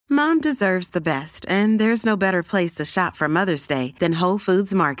Mom deserves the best, and there's no better place to shop for Mother's Day than Whole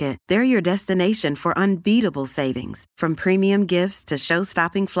Foods Market. They're your destination for unbeatable savings, from premium gifts to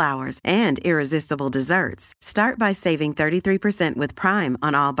show-stopping flowers and irresistible desserts. Start by saving 33% with Prime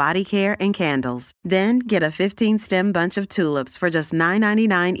on all body care and candles. Then get a 15-stem bunch of tulips for just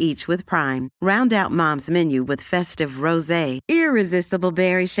 $9.99 each with Prime. Round out Mom's menu with festive rosé, irresistible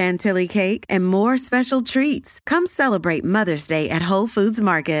berry chantilly cake, and more special treats. Come celebrate Mother's Day at Whole Foods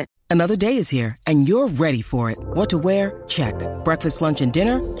Market. Another day is here, and you're ready for it. What to wear? Check. Breakfast, lunch, and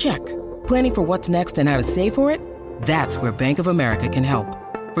dinner? Check. Planning for what's next and how to save for it? That's where Bank of America can help.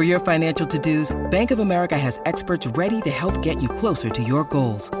 For your financial to-dos, Bank of America has experts ready to help get you closer to your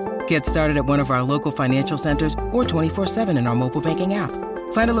goals. Get started at one of our local financial centers or 24/7 in our mobile banking app.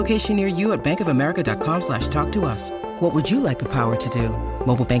 Find a location near you at bankofamerica.com/talktous. What would you like the power to do?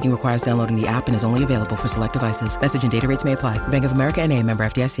 Mobile banking requires downloading the app and is only available for select devices. Message and data rates may apply. Bank of America N.A., member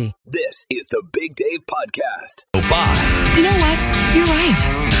FDIC. This is the Big Dave Podcast. 05. You know what? You're right.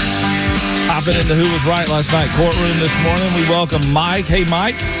 I've been in the Who Was Right Last Night courtroom this morning. We welcome Mike. Hey,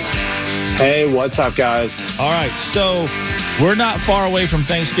 Mike. Hey, what's up, guys? All right, so we're not far away from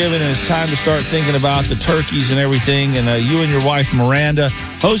Thanksgiving, and it's time to start thinking about the turkeys and everything. And you and your wife, Miranda,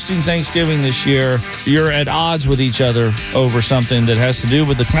 hosting Thanksgiving this year, you're at odds with each other over something that has to do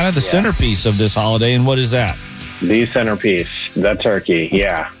with the centerpiece of this holiday. And what is that? The centerpiece, the turkey.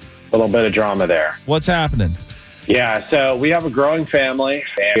 Yeah, a little bit of drama there. What's happening? Yeah, so we have a growing family.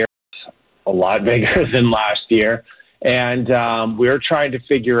 It's a lot bigger than last year. And we're trying to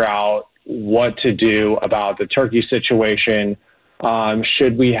figure out what to do about the turkey situation.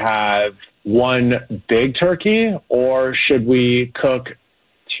 Should we have one big turkey, or should we cook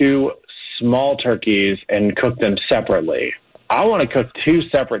two small turkeys and cook them separately? I want to cook two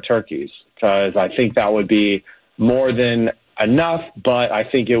separate turkeys because I think that would be more than enough, but I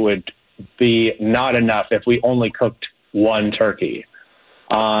think it would be not enough if we only cooked one turkey.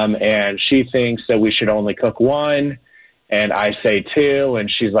 And she thinks that we should only cook one. And I say two, and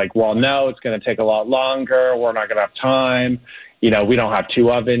she's like, well, no, it's going to take a lot longer. We're not going to have time. You know, we don't have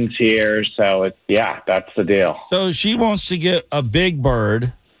two ovens here. So, that's the deal. So she wants to get a big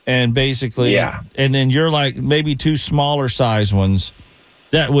bird and basically, and then you're like maybe two smaller size ones.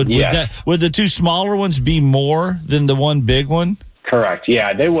 Would the two smaller ones be more than the one big one? Correct.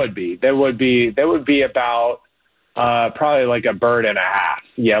 Yeah, they would be. They would be about probably like a bird and a half.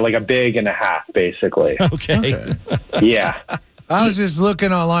 Yeah, like a big and a half, basically. Okay. Yeah. I was just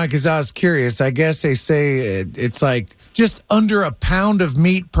looking online because I was curious. I guess they say it's like just under a pound of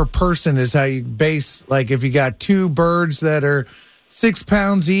meat per person is how you base. Like if you got two birds that are 6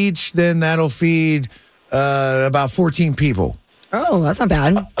 pounds each, then that'll feed about 14 people. Oh, that's not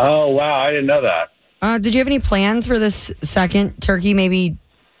bad. Oh, wow. I didn't know that. Did you have any plans for this second turkey? Maybe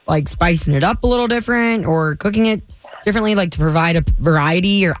like spicing it up a little different or cooking it differently, like to provide a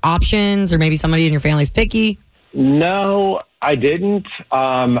variety or options, or maybe somebody in your family's picky? No, I didn't.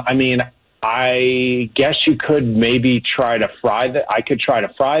 I mean, I guess you could maybe try to fry I could try to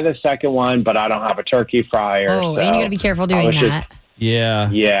fry the second one, but I don't have a turkey fryer. Oh, and you got to be careful doing that.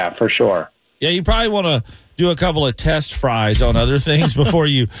 Yeah, for sure. Yeah, you probably want to do a couple of test fries on other things before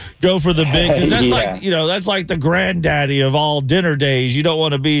you go for the big, because that's that's like the granddaddy of all dinner days. You don't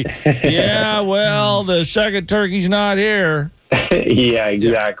want to be, well, the second turkey's not here. Yeah,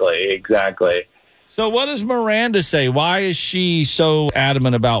 exactly. So what does Miranda say? Why is she so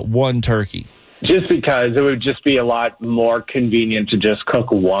adamant about one turkey? Just because it would just be a lot more convenient to just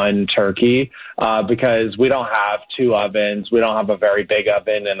cook one turkey because we don't have two ovens. We don't have a very big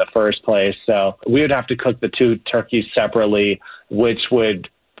oven in the first place. So we would have to cook the two turkeys separately, which would,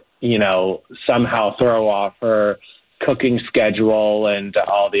 somehow throw off her cooking schedule and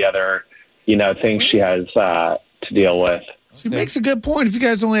all the other, things she has to deal with. She makes a good point. If you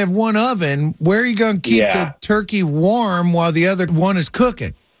guys only have one oven, where are you going to keep the turkey warm while the other one is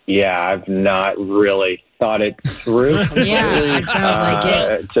cooking? Yeah, I've not really thought it through.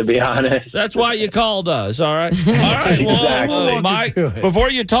 To be honest. That's why you called us, all right? All right, well, Mike, before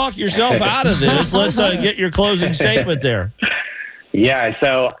you talk yourself out of this, let's get your closing statement there. Yeah,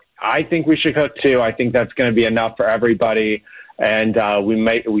 so I think we should cook two. I think that's going to be enough for everybody. And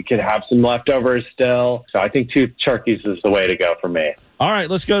we could have some leftovers still. So I think two turkeys is the way to go for me. All right,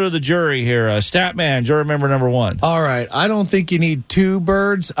 let's go to the jury here. Statman, juror member number one. All right, I don't think you need two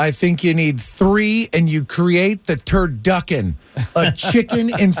birds. I think you need three, and you create the turducken, a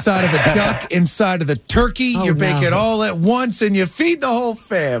chicken inside of a duck inside of the turkey. You bake it all at once, and you feed the whole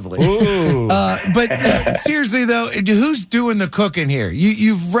family. But seriously, though, who's doing the cooking here?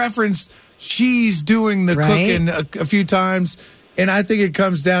 You've referenced she's doing the cooking a few times. And I think it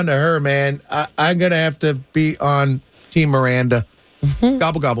comes down to her, man. I'm going to have to be on Team Miranda.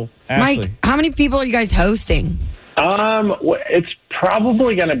 Gobble, gobble. Ashley. Mike, how many people are you guys hosting? It's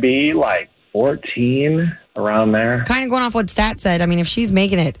probably going to be like 14 around there. Kind of going off what Stat said. I mean, if she's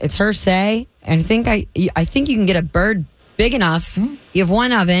making it, it's her say. And I think you can get a bird big enough. You have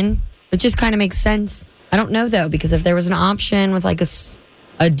one oven. It just kind of makes sense. I don't know, though, because if there was an option with like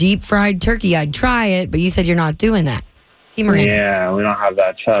a deep fried turkey, I'd try it. But you said you're not doing that. Team Miranda. Yeah, we don't have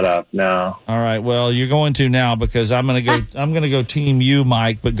that set up, no. All right. Well, you're going to now because I'm going to go team you,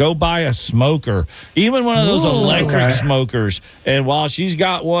 Mike, but go buy a smoker. Even one of those electric smokers. And while she's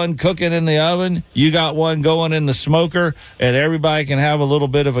got one cooking in the oven, you got one going in the smoker, and everybody can have a little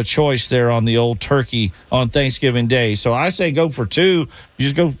bit of a choice there on the old turkey on Thanksgiving Day. So I say go for 2. You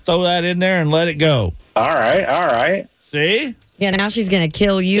just go throw that in there and let it go. All right. See? Yeah, now she's going to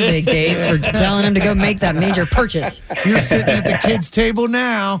kill you, Big Dave, for telling him to go make that major purchase. You're sitting at the kids' table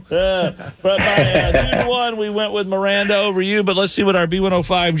now. But by 2-1, we went with Miranda over you. But let's see what our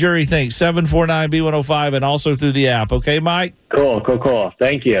B105 jury thinks. 749-B105 and also through the app. Okay, Mike? Cool.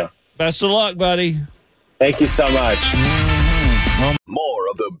 Thank you. Best of luck, buddy. Thank you so much. More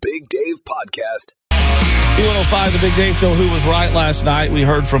of the Big Dave Podcast. B105, the Big Dave Show. Who was right last night? We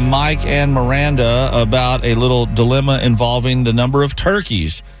heard from Mike and Miranda about a little dilemma involving the number of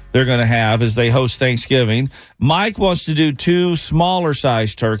turkeys they're going to have as they host Thanksgiving. Mike wants to do 2 smaller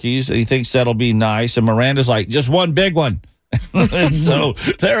sized turkeys. He thinks that'll be nice. And Miranda's like, just one big one. And so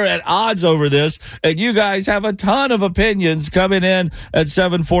they're at odds over this. And you guys have a ton of opinions coming in at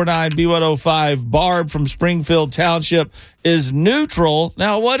 749-B105. Barb from Springfield Township is neutral.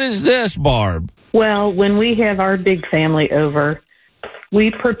 Now, what is this, Barb? Well, when we have our big family over, we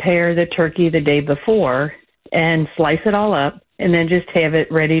prepare the turkey the day before and slice it all up and then just have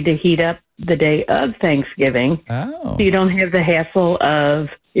it ready to heat up the day of Thanksgiving. Oh. So you don't have the hassle of,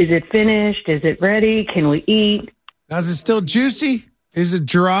 is it finished? Is it ready? Can we eat? Now, is it still juicy? Is it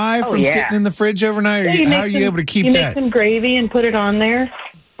dry from yeah. sitting in the fridge overnight? Or how are you able to keep you that? make some gravy and put it on there.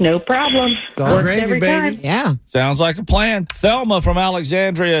 No problem. It's all Works gravy, every baby. time. Yeah. Sounds like a plan. Thelma from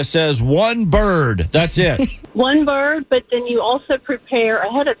Alexandria says 1 bird. That's it. One bird, but then you also prepare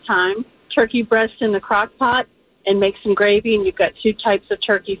ahead of time turkey breast in the crock pot and make some gravy, and you've got 2 types of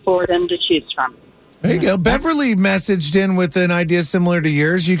turkey for them to choose from. There you go. Beverly messaged in with an idea similar to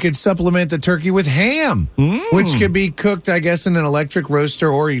yours. You could supplement the turkey with ham, which could be cooked, I guess, in an electric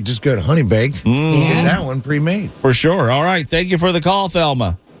roaster, or you just go to Honey Baked. You get that one pre-made. For sure. All right. Thank you for the call,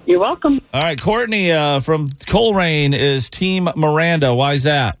 Thelma. You're welcome. All right. Courtney from Coleraine is Team Miranda. Why is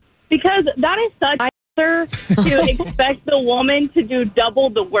that? Because that is such an answer to expect the woman to do double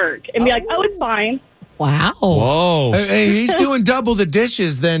the work and be like, oh, it's fine. Wow. Whoa. Hey, he's doing double the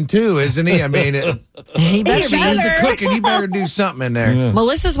dishes then, too, isn't he? I mean, He better she be. does the cooking. He better do something in there. Yeah.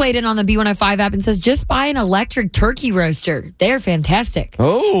 Melissa's weighed in on the B105 app and says, just buy an electric turkey roaster. They're fantastic.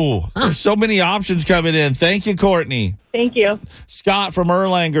 Oh, there's so many options coming in. Thank you, Courtney. Thank you. Scott from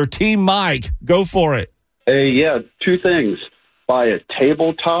Erlanger, Team Mike. Go for it. Yeah, 2 things. Buy a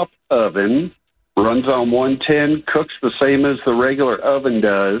tabletop oven, runs on 110, cooks the same as the regular oven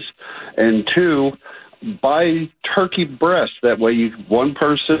does. And 2, buy turkey breast. That way one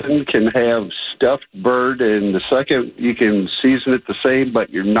person can have stuffed bird, and the second you can season it the same, but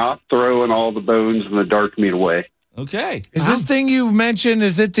you're not throwing all the bones and the dark meat away. Okay. Is this thing you mentioned,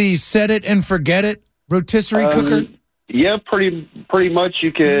 is it the set it and forget it rotisserie cooker? Yeah, pretty much.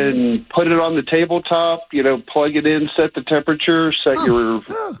 You can put it on the tabletop, plug it in, set the temperature, set your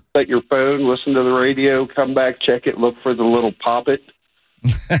phone, listen to the radio, come back, check it, look for the little poppet.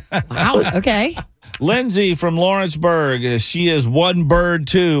 Wow. Okay. Lindsay from Lawrenceburg, she is 1 bird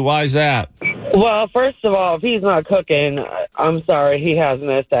too. Why is that? Well, first of all, if he's not cooking, I'm sorry, he has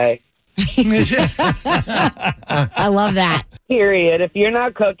no say. I love that. Period. If you're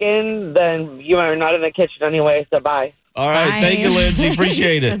not cooking, then you are not in the kitchen anyway, so bye. All right. Bye. Thank you, Lindsay.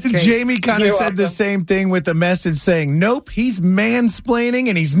 Appreciate it. That's great. Jamie kind of You're said the welcome. same thing with the message saying, nope, he's mansplaining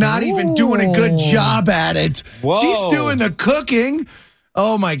and he's not even doing a good job at it. Whoa. She's doing the cooking.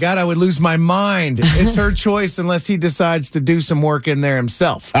 Oh, my God, I would lose my mind. It's her choice unless he decides to do some work in there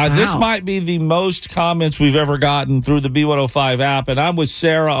himself. This Wow. might be the most comments we've ever gotten through the B105 app, and I'm with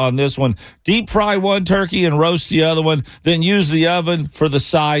Sarah on this one. Deep fry 1 turkey and roast the other one, then use the oven for the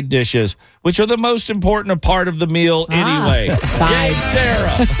side dishes, which are the most important part of the meal anyway. Sides. Yay,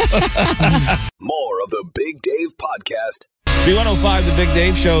 Sarah. More of the Big Dave Podcast. B105, the Big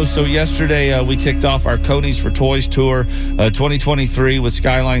Dave Show. So yesterday we kicked off our Coney's for Toys tour 2023 with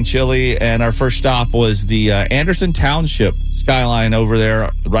Skyline Chili, and our first stop was the Anderson Township Skyline over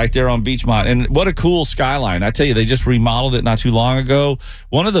there, right there on Beachmont. And what a cool skyline. I tell you, they just remodeled it not too long ago.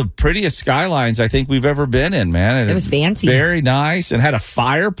 One of the prettiest skylines I think we've ever been in, man. And it was fancy. Very nice, and had a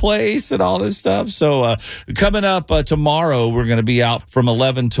fireplace and all this stuff. So coming up tomorrow, we're going to be out from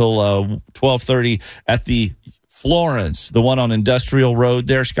 11 till 12:30 at the Florence, the one on Industrial Road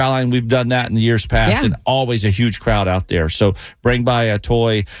there, Skyline. We've done that in the years past, and always a huge crowd out there. So bring by a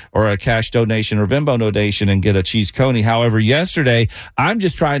toy or a cash donation or Venmo donation and get a cheese coney. However, yesterday, I'm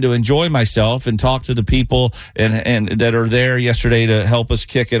just trying to enjoy myself and talk to the people and that are there yesterday to help us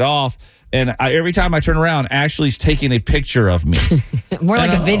kick it off. And every time I turn around, Ashley's taking a picture of me. More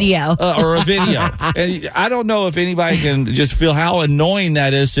like a video. Or a video. And I don't know if anybody can just feel how annoying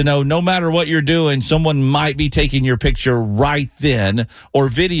that is to know no matter what you're doing, someone might be taking your picture right then or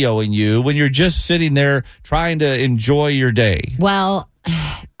videoing you when you're just sitting there trying to enjoy your day. Well,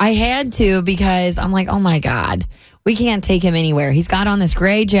 I had to because I'm like, oh my God, we can't take him anywhere. He's got on this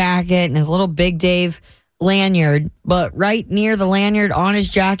gray jacket and his little Big Dave lanyard, but right near the lanyard on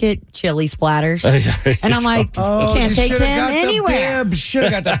his jacket, chili splatters. And I'm like, you can't take him anywhere. Should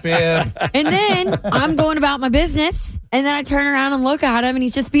have got the bib. And then I'm going about my business, and then I turn around and look at him, and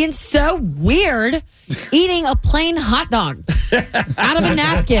he's just being so weird, eating a plain hot dog out of a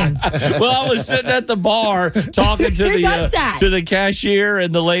napkin. Well, I was sitting at the bar talking to the cashier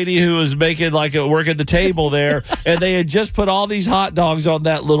and the lady who was making work at the table there, and they had just put all these hot dogs on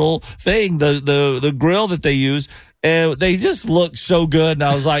that little thing, the grill that they use. And they just look so good. And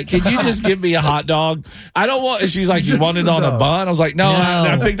I was like, can you just give me a hot dog? I don't want, she's like, you want it on a bun? I was like, no.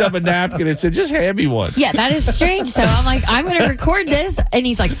 I picked up a napkin and said, just hand me one. Yeah, that is strange. So I'm like, I'm going to record this. And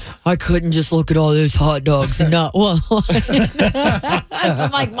he's like, I couldn't just look at all those hot dogs and not one. I'm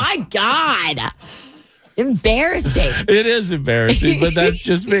like, my God. Embarrassing. It is embarrassing, but that's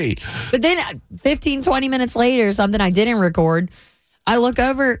just me. But then 15, 20 minutes later, something I didn't record, I look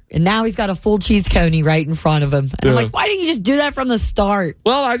over, and now he's got a full cheese coney right in front of him. And I'm like, why didn't you just do that from the start?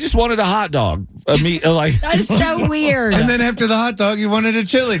 Well, I just wanted a hot dog. That's so weird. And then after the hot dog, you wanted a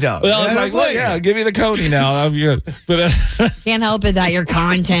chili dog. Well, I was like, well, give me the coney now. I'm good. But can't help it that you're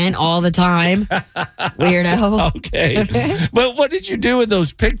content all the time. Weirdo. Okay. But what did you do with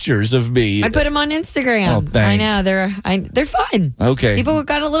those pictures of me? I put them on Instagram. Oh, thanks. I know. They're fun. Okay. People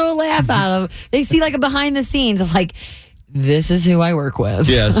got a little laugh out of it. They see like a behind the scenes of like, this is who I work with.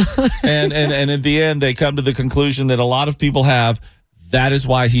 Yes. And at the end, they come to the conclusion that a lot of people have. That is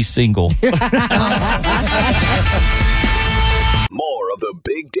why he's single. More of the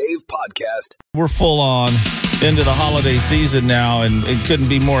Big Dave Podcast. We're full on into the holiday season now, and it couldn't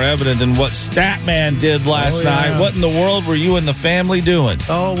be more evident than what Statman did last night. What in the world were you and the family doing?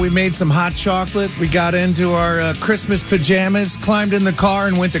 Oh, we made some hot chocolate. We got into our Christmas pajamas, climbed in the car,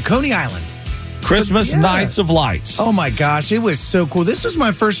 and went to Coney Island. Christmas Nights of Lights. Oh, my gosh. It was so cool. This was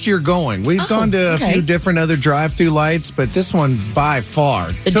my first year going. We've gone to a few different other drive-through lights, but this one by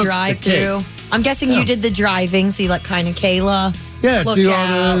far the drive-through. I'm guessing you did the driving, so you let kind of Kayla do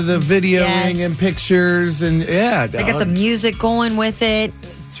all the videoing and pictures. And they got the music going with it.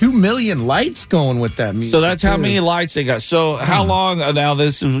 2 million lights going with that music. So that's how many lights they got. So how long now?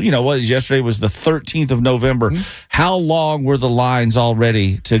 This yesterday was the 13th of November. How long were the lines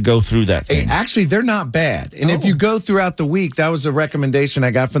already to go through that thing? Actually, they're not bad. And if you go throughout the week, that was a recommendation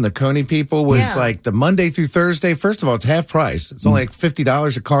I got from the Coney people was like the Monday through Thursday. First of all, it's half price. It's only like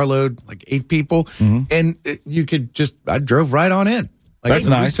 $50 a carload, like 8 people. And you could I drove right on in. That's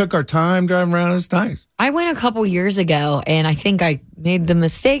nice. We took our time driving around. It was nice. I went a couple years ago, and I think I made the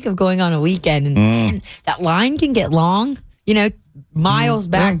mistake of going on a weekend. And man, that line can get long, miles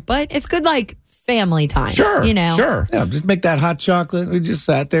back. But it's good, family time. Sure, sure. Yeah, just make that hot chocolate. We just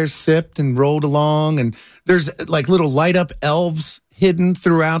sat there, sipped, and rolled along. And there's little light up elves hidden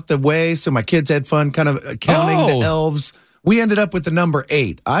throughout the way. So my kids had fun kind of counting the elves. We ended up with the number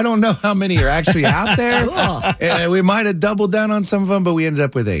 8. I don't know how many are actually out there. We might have doubled down on some of them, but we ended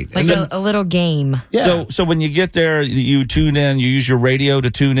up with 8. Like a little game. Yeah. So when you get there, you tune in. You use your radio to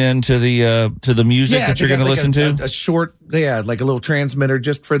tune in to the music that you're going to listen to. A short, like a little transmitter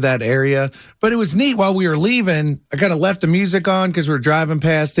just for that area. But it was neat. While we were leaving, I kind of left the music on because we were driving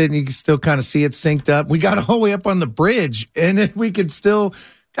past it, and you can still kind of see it synced up. We got all the way up on the bridge, and we could still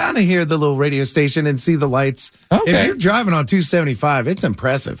kind of hear the little radio station and see the lights. Okay. If you're driving on 275, it's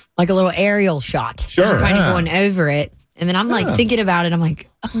impressive. Like a little aerial shot. Sure. You're kind of going over it. And then I'm thinking about it. I'm like,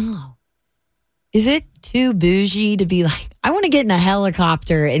 is it too bougie to be like, I want to get in a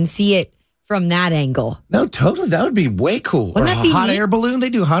helicopter and see it from that angle. No, totally. That would be way cool. Wouldn't or that be a hot neat? air balloon. They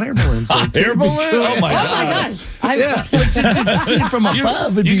do hot air balloons. Hot air balloon? Oh, my gosh. Yeah, but to see it from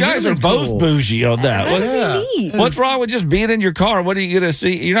above would be You guys really are both cool. bougie on that. That'd be neat. What's wrong with just being in your car? What are you going to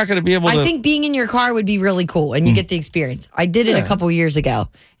see? You're not going to be able to. I think being in your car would be really cool, and you get the experience. I did it a couple years ago,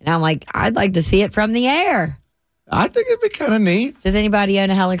 and I'm like, I'd like to see it from the air. I think it'd be kind of neat. Does anybody own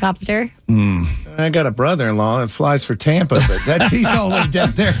a helicopter? I got a brother-in-law that flies for Tampa, but he's all the way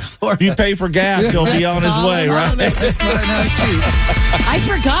down there in Florida. You pay for gas, he'll be on his way, right? That's probably not cheap. I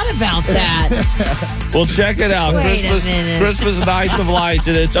forgot about that. Well, check it out. Wait a minute. Christmas Nights of Lights,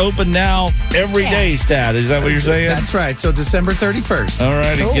 and it's open now every day, Stat. Is that what you're saying? That's right. So December 31st. All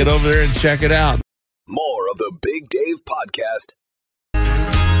righty, get over there and check it out. More of the Big Dave Podcast.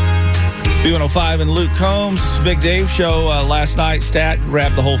 B105 and Luke Combs, Big Dave show last night. Stat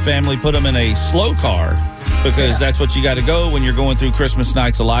grabbed the whole family, put them in a slow car because that's what you got to go when you're going through Christmas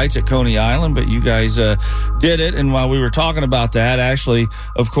Nights of Lights at Coney Island. But you guys did it. And while we were talking about that, Ashley,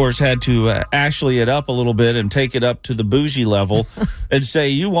 of course, had to Ashley it up a little bit and take it up to the bougie level and say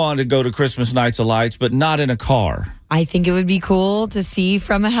you wanted to go to Christmas Nights of Lights, but not in a car. I think it would be cool to see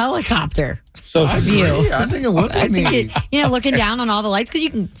from a helicopter. So I agree. I think it would be neat. Looking down on all the lights because you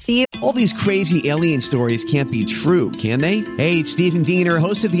can see it. All these crazy alien stories can't be true, can they? Hey, it's Stephen Diener,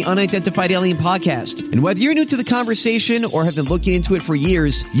 host of the Unidentified Alien Podcast. And whether you're new to the conversation or have been looking into it for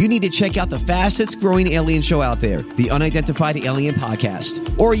years, you need to check out the fastest growing alien show out there, the Unidentified Alien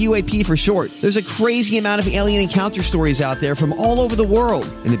Podcast, or UAP for short. There's a crazy amount of alien encounter stories out there from all over the world.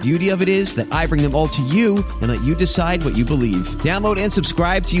 And the beauty of it is that I bring them all to you and let you decide what you believe. Download and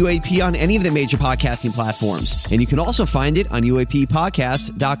subscribe to UAP on any of the major podcasting platforms. And you can also find it on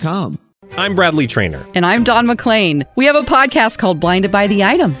UAPpodcast.com. I'm Bradley Trainer. And I'm Don McClain. We have a podcast called Blinded by the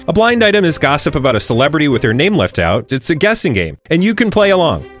Item. A blind item is gossip about a celebrity with their name left out. It's a guessing game, and you can play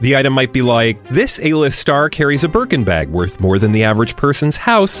along. The item might be like, this A-list star carries a Birkin bag worth more than the average person's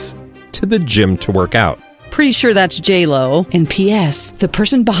house to the gym to work out. Pretty sure that's J-Lo. And P.S. the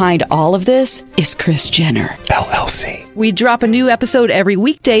person behind all of this is Kris Jenner, LLC. We drop a new episode every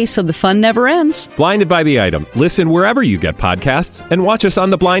weekday so the fun never ends. Blinded by the Item. Listen wherever you get podcasts and watch us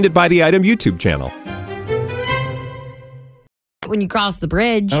on the Blinded by the Item YouTube channel. When you cross the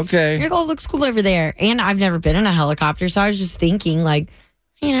bridge. Okay. You're like, oh, it looks cool over there. And I've never been in a helicopter, so I was just thinking, like,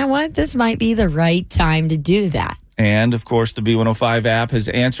 you know what? This might be the right time to do that. And, of course, the B105 app has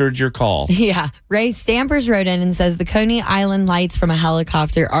answered your call. Yeah. Ray Stampers wrote in and says, the Coney Island lights from a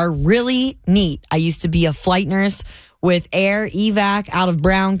helicopter are really neat. I used to be a flight nurse with air evac out of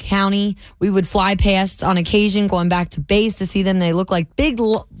Brown County. We would fly past on occasion going back to base to see them. They look like big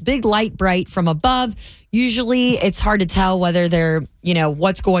light bright from above. Usually it's hard to tell whether they're,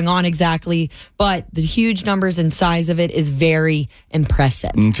 what's going on exactly, but the huge numbers and size of it is very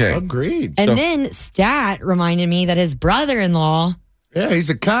impressive. Okay. Agreed. And then Stat reminded me that his brother-in-law. Yeah, he's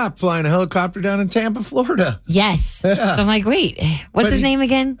a cop flying a helicopter down in Tampa, Florida. Yes. Yeah. So I'm like, wait, what's his name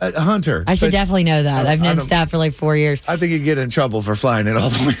again? Hunter. I should definitely know that. I've known Stat for like 4 years. I think he'd get in trouble for flying it all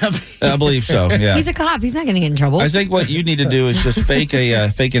the way up. I believe so, yeah. He's a cop. He's not going to get in trouble. I think what you need to do is just fake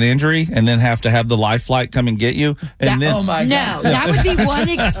an injury and then have to have the life flight come and get you. And then, oh my God. No, that would be one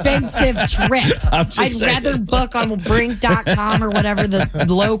expensive trip. I'd rather book on Brink.com or whatever the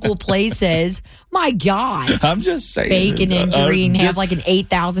local place is. My God. I'm just saying. Fake an injury and have like an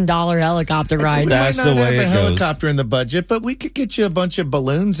 $8,000 helicopter ride. We might not have a helicopter in the budget, but we could get you a bunch of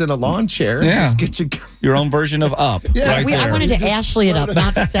balloons and a lawn chair. Yeah. Just get you your own version of Up. Yeah, right I wanted to Ashley it up,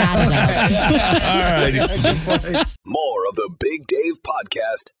 not Stat it up. All right. More of the Big Dave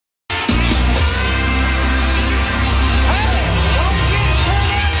Podcast.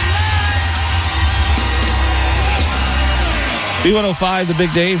 B105, the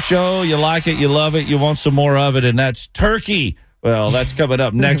Big Dave Show. You like it, you love it, you want some more of it, and that's turkey. Well, that's coming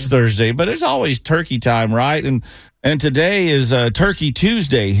up next Thursday, but it's always turkey time, right? And today is Turkey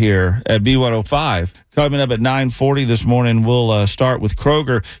Tuesday here at B105. Coming up at 9:40 this morning, we'll start with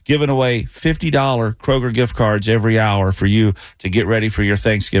Kroger giving away $50 Kroger gift cards every hour for you to get ready for your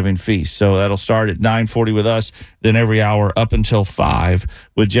Thanksgiving feast. So that'll start at 9:40 with us, then every hour up until 5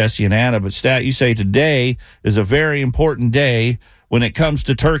 with Jesse and Anna. But Stat, you say today is a very important day when it comes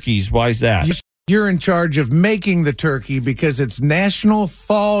to turkeys. Why is that? You're in charge of making the turkey because it's National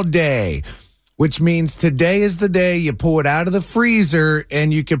Fall Day, which means today is the day you pull it out of the freezer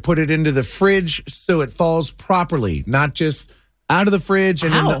and you can put it into the fridge so it falls properly, not just out of the fridge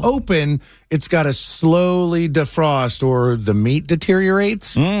and in the open. It's got to slowly defrost or the meat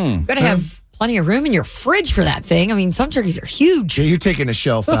deteriorates. Got to have plenty of room in your fridge for that thing. I mean, some turkeys are huge. Yeah, you're taking a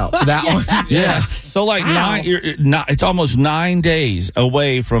shelf out for that one. Yeah. So like it's almost 9 days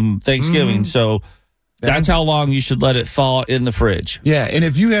away from Thanksgiving. So that's how long you should let it thaw in the fridge. Yeah, and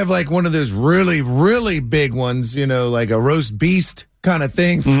if you have like one of those really, really big ones, like a roast beast kind of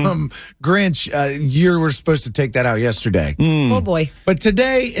thing from Grinch, you were supposed to take that out yesterday. Oh, boy. But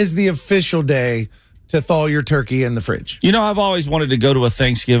today is the official day to thaw your turkey in the fridge. I've always wanted to go to a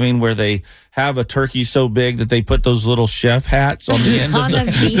Thanksgiving where they have a turkey so big that they put those little chef hats on the end of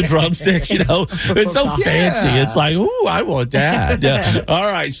the drumsticks. It's so fancy. It's like, ooh, I want that. Yeah. All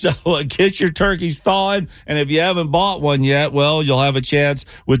right, so get your turkeys thawing, and if you haven't bought one yet, well, you'll have a chance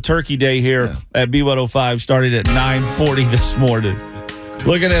with Turkey Day here at B105, starting at 9:40 this morning.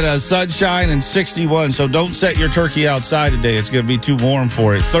 Looking at sunshine and 61, so don't set your turkey outside today. It's going to be too warm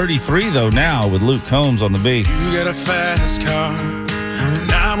for it. 33, though, now with Luke Combs on the beat. You got a fast car,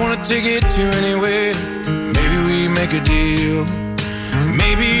 and I want to take it to anywhere. Maybe we make a deal.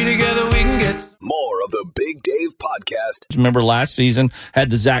 Maybe together we can get... More of the Big Dave Podcast. Remember last season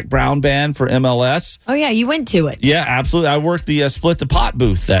had the Zach Brown Band for MLS? Oh, yeah, you went to it. Yeah, absolutely. I worked the Split the Pot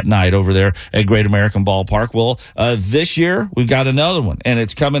booth that night over there at Great American Ballpark. Well, this year we've got another one, and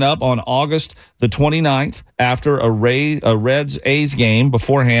it's coming up on August the 29th after a Reds-A's game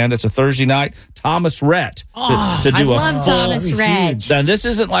beforehand. It's a Thursday night. Thomas Rhett to do I love Thomas Rhett. Now, this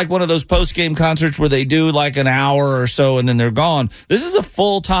isn't like one of those post-game concerts where they do like an hour or so and then they're gone. This is a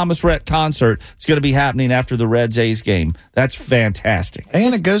full Thomas Rhett concert. It's going to be happening after the Reds-A's game. That's fantastic.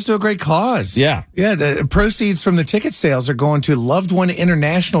 And it goes to a great cause. Yeah. Yeah, the proceeds from the ticket sales are going to Loved One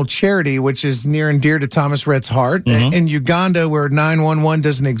International Charity, which is near and dear to Thomas Rhett's heart. In Uganda, where 911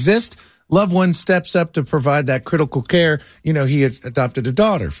 doesn't exist, Loved One steps up to provide that critical care. He had adopted a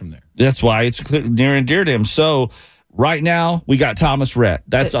daughter from there. That's why it's near and dear to him. So right now, we got Thomas Rhett.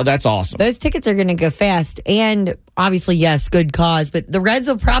 That's awesome. Those tickets are going to go fast. And obviously, yes, good cause. But the Reds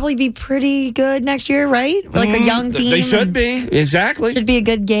will probably be pretty good next year, right? Like a young team. They should be. Exactly. Should be a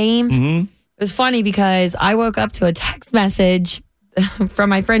good game. It was funny because I woke up to a text message from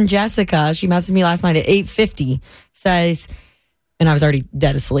my friend Jessica. She messaged me last night at 8:50. Says, and I was already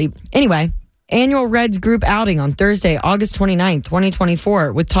dead asleep. Anyway, annual Reds group outing on Thursday, August 29th,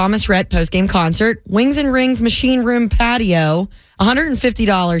 2024, with Thomas Rhett postgame concert, Wings and Rings Machine Room Patio,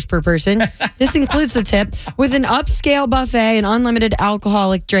 $150 per person. This includes the tip with an upscale buffet and unlimited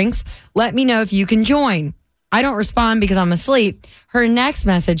alcoholic drinks. Let me know if you can join. I don't respond because I'm asleep. Her next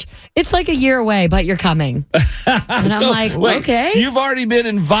message, it's like a year away, but you're coming. And I'm like, wait, okay. You've already been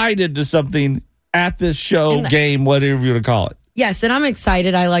invited to something at this show, game, whatever you want to call it. Yes, and I'm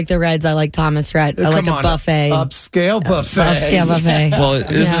excited. I like the Reds. I like Thomas Rhett. I like a buffet. Upscale buffet. Upscale buffet. Well,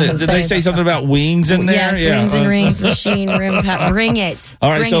 did they say something about wings in there? Yes, Wings and Rings, Machine Room. Bring it. All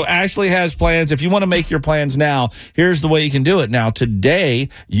right, so Ashley has plans. If you want to make your plans now, here's the way you can do it. Now, today,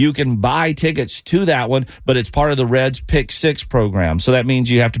 you can buy tickets to that one, but it's part of the Reds Pick 6 program. So that means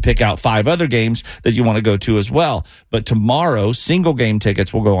you have to pick out 5 other games that you want to go to as well. But tomorrow, single game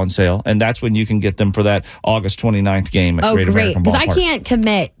tickets will go on sale, and that's when you can get them for that August 29th game at Great American Ballpark. Because I can't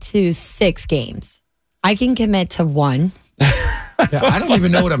commit to 6 games. I can commit to 1. I don't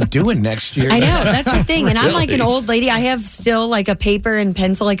even know what I'm doing next year. I know. That's the thing. And I'm like an old lady. I have still like a paper and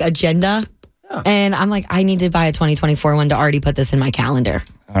pencil agenda. And I'm like, I need to buy a 2024 one to already put this in my calendar.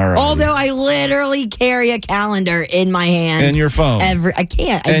 All right. Although I literally carry a calendar in my hand. And your phone. I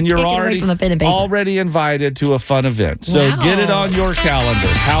can't. And you're can't get away from the pen and paper. already invited to a fun event. So get it on your calendar,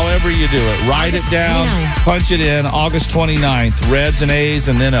 however you do it. Write it down, punch it in, August 29th, Reds and A's,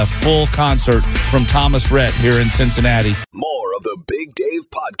 and then a full concert from Thomas Rhett here in Cincinnati. More of the Big Dave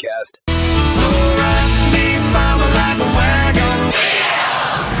Podcast. So ride me, mama, like a wagon.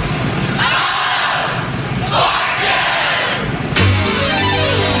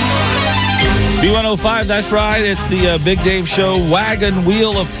 B105, that's right. It's the Big Dave Show Wagon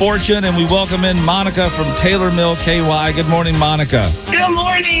Wheel of Fortune, and we welcome in Monica from Taylor Mill, KY. Good morning, Monica. Good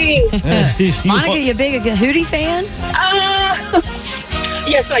morning. Monica, you a big Hootie fan?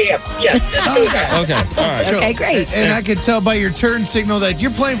 Yes, I am. Yes. Okay. All right. Okay, great. And I could tell by your turn signal that you're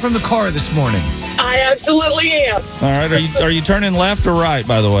playing from the car this morning. I absolutely am. All right. Are you turning left or right,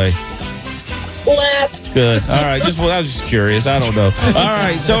 by the way? Left. Good. All right. I was just curious. I don't know. All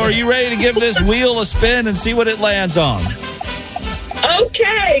right. So are you ready to give this wheel a spin and see what it lands on?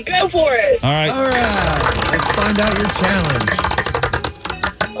 Okay. Go for it. All right. All right. Let's find out your challenge.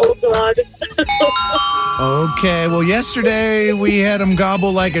 Oh, God. Okay. Well, yesterday we had them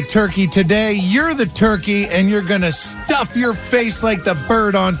gobble like a turkey. Today, you're the turkey, and you're going to stuff your face like the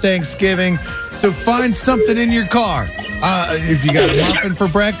bird on Thanksgiving. So find something in your car. If you got a muffin for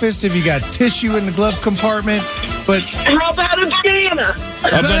breakfast, if you got tissue in the glove compartment, but How about a banana? A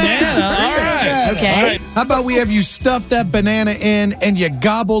banana. All right. Okay. All right. how about we have you stuff that banana in and you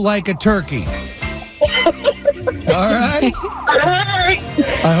gobble like a turkey? All right. All right.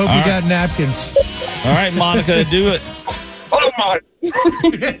 I hope you got napkins. All right, Monica, do it. Oh, my.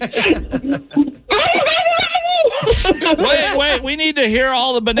 Wait. We need to hear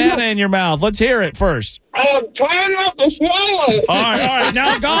all the banana in your mouth. Let's hear it first. I'm trying not to swallow. All right.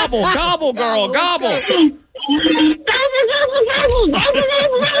 Now gobble, girl, gobble.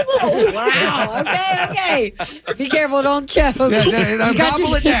 Wow. Okay. Be careful, don't choke. Yeah,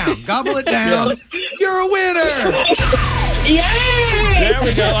 gobble it down. Gobble it down. You're a winner. Yay! There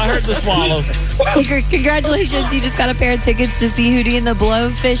we go. I heard the swallow. Congratulations. You just got a pair of tickets to see Hootie and the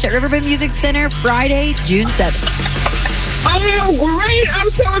Blowfish at Riverbend Music Center Friday, June 7th. I am great. I'm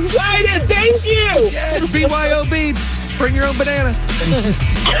so excited. Thank you. Yeah, it's BYOB. Bring your own banana.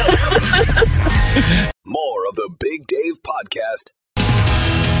 More of the Big Dave Podcast.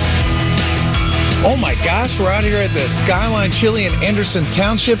 Oh my gosh, we're out here at the Skyline Chili in Anderson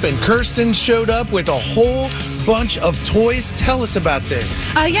Township, and Kirsten showed up with a whole bunch of toys. Tell us about this.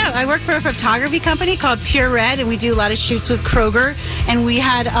 Yeah, I work for a photography company called Pure Red, and we do a lot of shoots with Kroger. And we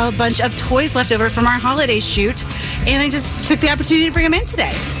had a bunch of toys left over from our holiday shoot, and I just took the opportunity to bring them in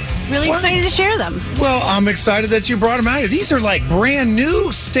today. Really excited to share them. Well, I'm excited that you brought them out here. These are like brand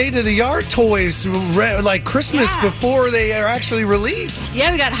new, state-of-the-art toys, like Christmas before they are actually released.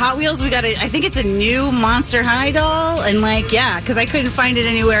 Yeah, we got Hot Wheels. We got I think it's a new Monster High doll, and because I couldn't find it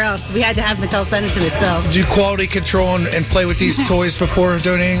anywhere else, we had to have Mattel send it to us. So, do you quality control and play with these toys before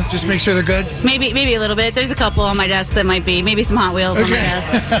donating? Just make sure they're good. Maybe a little bit. There's a couple on my desk that might be maybe some Hot Wheels on my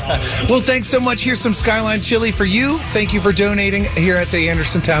desk. Well, thanks so much. Here's some Skyline Chili for you. Thank you for donating here at the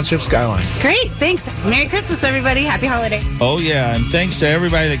Anderson Township Skyline. Great, thanks. Merry Christmas, everybody. Happy holiday. Oh, yeah, and thanks to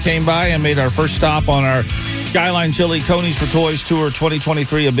everybody that came by and made our first stop on our Skyline Chili Conies for Toys Tour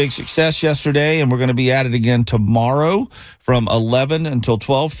 2023 a big success yesterday, and we're going to be at it again tomorrow from 11 until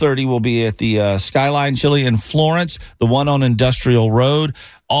 12:30. We'll be at the Skyline Chili in Florence, the one on Industrial Road.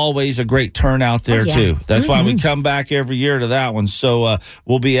 Always a great turnout there, too. That's why we come back every year to that one. So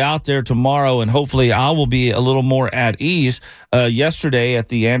we'll be out there tomorrow, and hopefully I will be a little more at ease. Yesterday at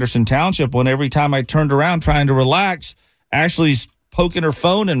the Anderson Township, when every time I turned around trying to relax, Ashley's poking her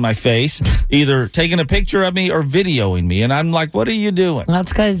phone in my face, either taking a picture of me or videoing me. And I'm like, what are you doing? Well,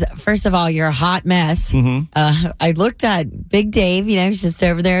 that's because, first of all, you're a hot mess. I looked at Big Dave, he's just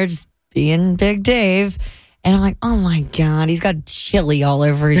over there just being Big Dave. And I'm like, oh, my God, he's got chili all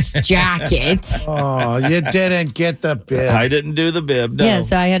over his jacket. Oh, you didn't get the bib. I didn't do the bib, no. Yeah,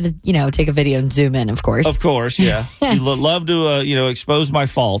 so I had to, take a video and zoom in, of course. Of course, yeah. You love to, expose my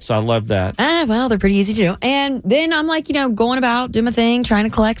faults. I love that. Well, they're pretty easy to do. And then I'm like, going about, doing my thing, trying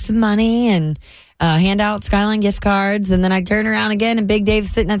to collect some money and hand out Skyline gift cards. And then I turn around again, and Big Dave's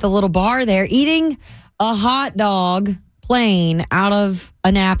sitting at the little bar there eating a hot dog plain out of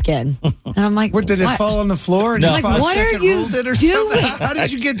a napkin. And I'm like, what, did it fall on the floor? And no. Like, what are you it or doing? Something? How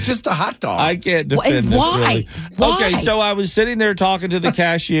did you get just a hot dog? I can't defend this. Why? Really. Why? Okay, so I was sitting there talking to the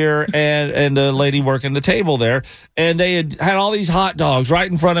cashier and the lady working the table there, and they had all these hot dogs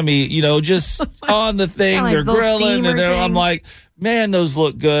right in front of me, just on the thing. Like they're grilling, and thing. I'm like, man, those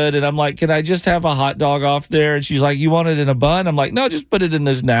look good. And I'm like, can I just have a hot dog off there? And she's like, you want it in a bun? I'm like, no, just put it in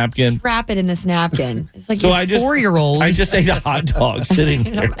this napkin. Wrap it in this napkin. It's like So a I just- 4-year-old. I just ate a hot dog sitting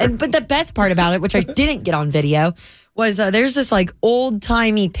there. But the best part about it, which I didn't get on video, was there's this like old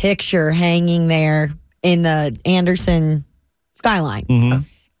timey picture hanging there in the Anderson Skyline. Mm-hmm.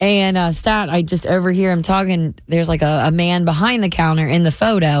 And I just overhear him talking. There's like a man behind the counter in the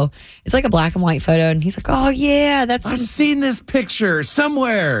photo. It's like a black and white photo. And he's like, oh, yeah, I've seen this picture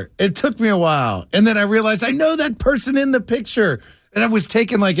somewhere. It took me a while. And then I realized I know that person in the picture. And I was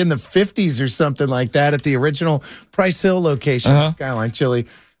taken like in the 50s or something like that at the original Price Hill location of Skyline Chili.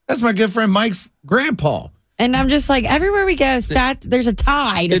 That's my good friend Mike's grandpa. And I'm just like, everywhere we go, there's a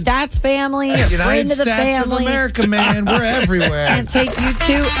tie to Stats family, a friend of the Stats family. of America, man. We're everywhere. Can't take you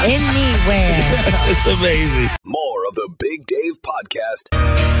to anywhere. It's amazing. More of the Big Dave Podcast.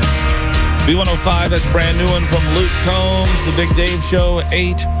 B105, that's a brand new one from Luke Combs, The Big Dave Show,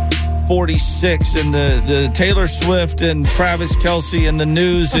 8:46. And the Taylor Swift and Travis Kelce and the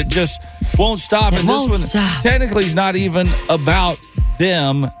news, it just won't stop. And won't this one stop. technically is not even about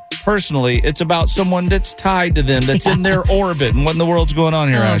them personally. It's about someone that's tied to them, that's in their orbit. And what in the world's going on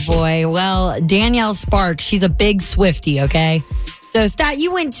here, Oh, Ashley? boy. Well, Danielle Sparks, she's a big Swiftie, okay? So, Stat,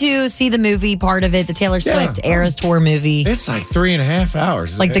 you went to see the movie part of it, the Taylor Swift Eras Tour movie. It's like 3.5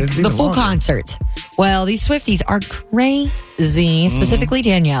 hours. Like the full concert. Well, these Swifties are crazy, specifically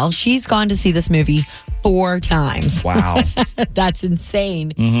Danielle. She's gone to see this movie 4 times. Wow. That's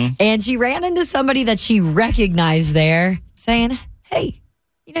insane. And she ran into somebody that she recognized there saying, hey,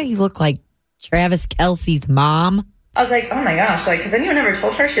 you look like Travis Kelce's mom. I was like, oh my gosh, like, has anyone ever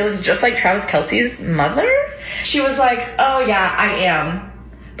told her she looks just like Travis Kelce's mother? She was like, oh yeah, I am.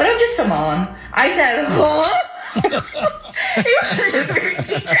 But I'm just a mom. I said, huh?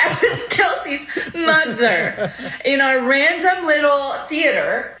 Travis Kelce's mother in a random little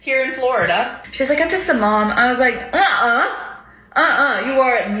theater here in Florida. She's like, I'm just a mom. I was like, you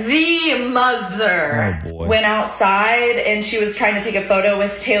are the mother. Oh, boy. Went outside and she was trying to take a photo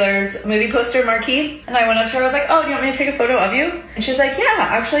with Taylor's movie poster marquee. And I went up to her. I was like, oh, do you want me to take a photo of you? And she's like,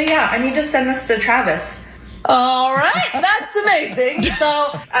 yeah, I need to send this to Travis. All right, that's amazing.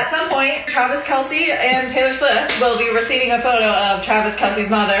 So at some point, Travis Kelce and Taylor Swift will be receiving a photo of Travis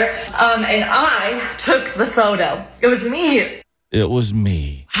Kelce's mother. And I took the photo. It was me. It was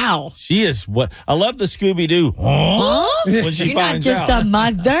me. Wow. She is what I love the Scooby-Doo. When she You're not finds just out. a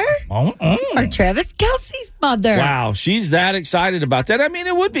mother or Travis Kelce's mother. Wow, she's that excited about that. I mean,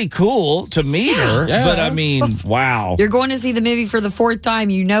 it would be cool to meet her, but I mean, wow. You're going to see the movie for the 4th time.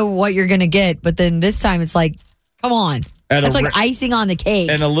 You know what you're going to get, but then this time it's like, come on. That's like icing on the cake.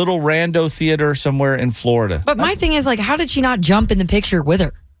 And a little rando theater somewhere in Florida. But my thing is, like, how did she not jump in the picture with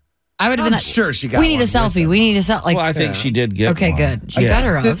her? I would have been like, sure she got we need one a selfie. We need a selfie. Like, well, I think she did get okay, one. good. She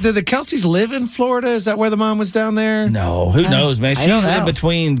better have. Did the Kelce's live in Florida? Is that where the mom was down there? No, who knows, man? I She's don't lived know.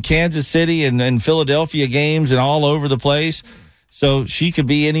 between Kansas City and Philadelphia games and all over the place. So she could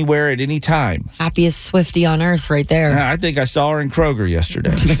be anywhere at any time. Happiest Swiftie on earth right there. I think I saw her in Kroger yesterday.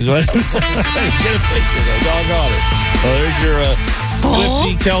 Get a picture. Doggone it. Well, there's your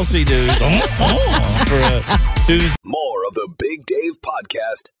Swiftie Kelce news for Tuesday. More of the Big Dave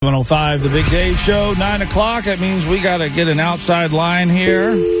Podcast. 105, the Big Dave Show, 9 o'clock. That means we got to get an outside line here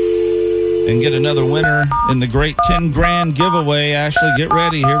and get another winner in the great 10 grand giveaway. Ashley, get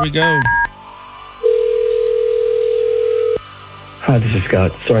ready. Here we go. Hi, this is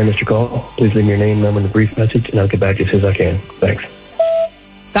Scott. Sorry, Mr. Call. Please leave me your name, number, and a brief message, and I'll get back to you as soon as I can. Thanks.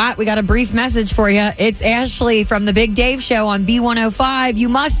 Scott, we got a brief message for you. It's Ashley from the Big Dave Show on B105. You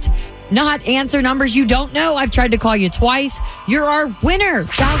must not answer numbers you don't know. I've tried to call you twice. You're our winner.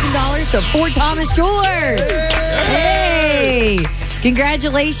 $1,000 to Fort Thomas Jewelers. Hey!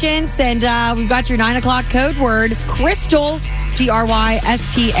 Congratulations. And we've got your 9 o'clock code word, Crystal,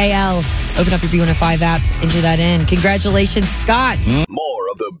 CRYSTAL. Open up your B105 app, enter that in. Congratulations, Scott. More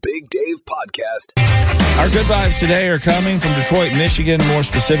of the Big Dave Podcast. Our good vibes today are coming from Detroit, Michigan, more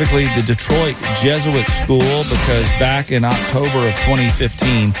specifically the Detroit Jesuit School, because back in October of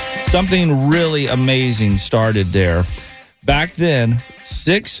 2015, something really amazing started there. Back then,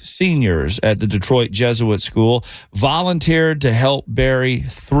 6 seniors at the Detroit Jesuit School volunteered to help bury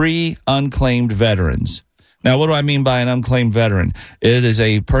 3 unclaimed veterans. Now, what do I mean by an unclaimed veteran? It is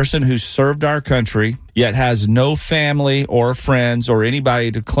a person who served our country, yet has no family or friends or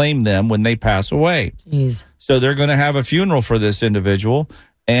anybody to claim them when they pass away. Jeez. So they're going to have a funeral for this individual,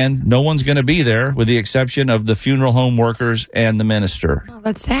 and no one's going to be there with the exception of the funeral home workers and the minister. Oh,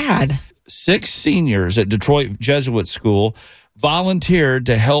 that's sad. 6 seniors at Detroit Jesuit School volunteered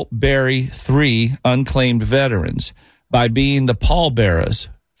to help bury 3 unclaimed veterans by being the pallbearers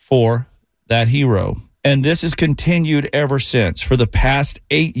for that hero. And this has continued ever since. For the past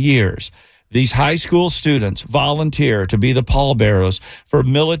 8 years, these high school students volunteer to be the pallbearers for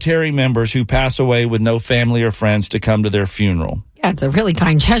military members who pass away with no family or friends to come to their funeral. Yeah, it's a really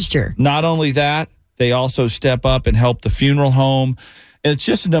kind gesture. Not only that, they also step up and help the funeral home. It's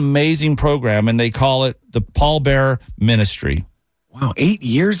just an amazing program, and they call it the Pallbearer Ministry. Wow, 8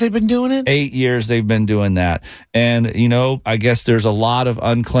 years they've been doing it? 8 years they've been doing that. And, you know, I guess there's a lot of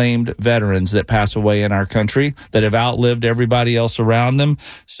unclaimed veterans that pass away in our country that have outlived everybody else around them.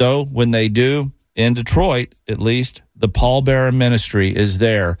 So when they do, in Detroit, at least, the Pallbearer Ministry is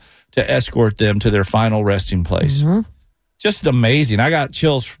there to escort them to their final resting place. Mm-hmm. Just amazing. I got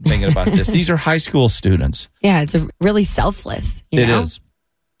chills thinking about this. These are high school students. Yeah, it's a really selfless. It is.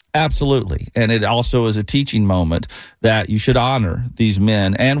 Absolutely. And it also is a teaching moment that you should honor these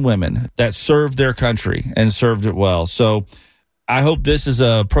men and women that served their country and served it well. So I hope this is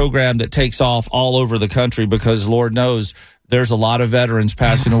a program that takes off all over the country, because Lord knows There's a lot of veterans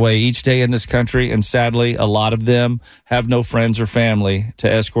passing away each day in this country, and sadly, a lot of them have no friends or family to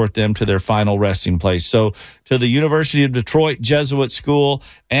escort them to their final resting place. So to the University of Detroit Jesuit School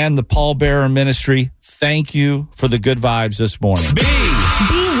and the Paul Bearer Ministry, thank you for the good vibes this morning.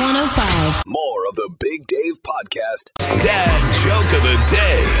 B105. More of the Big Dave Podcast. Dad joke of the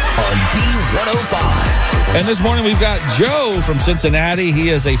day on B105. And this morning we've got Joe from Cincinnati. He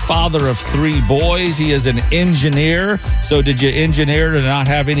is a father of 3 boys. He is an engineer. So did you engineer to not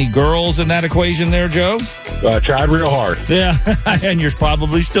have any girls in that equation there, Joe? Tried real hard. Yeah, and you're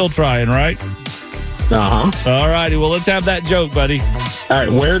probably still trying, right? Uh-huh. All righty, well, let's have that joke, buddy. All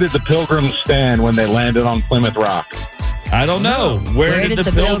right, where did the Pilgrims stand when they landed on Plymouth Rock? I don't know. Where did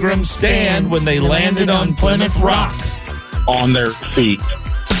the Pilgrims stand when they landed on Plymouth Rock? On their feet.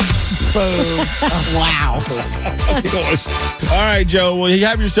 Wow. Of course. All right, Joe. Well, you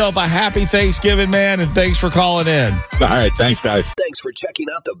have yourself a happy Thanksgiving, man, and thanks for calling in. All right. Thanks, guys. Thanks for checking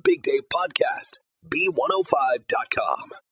out the Big Dave Podcast. B105.com.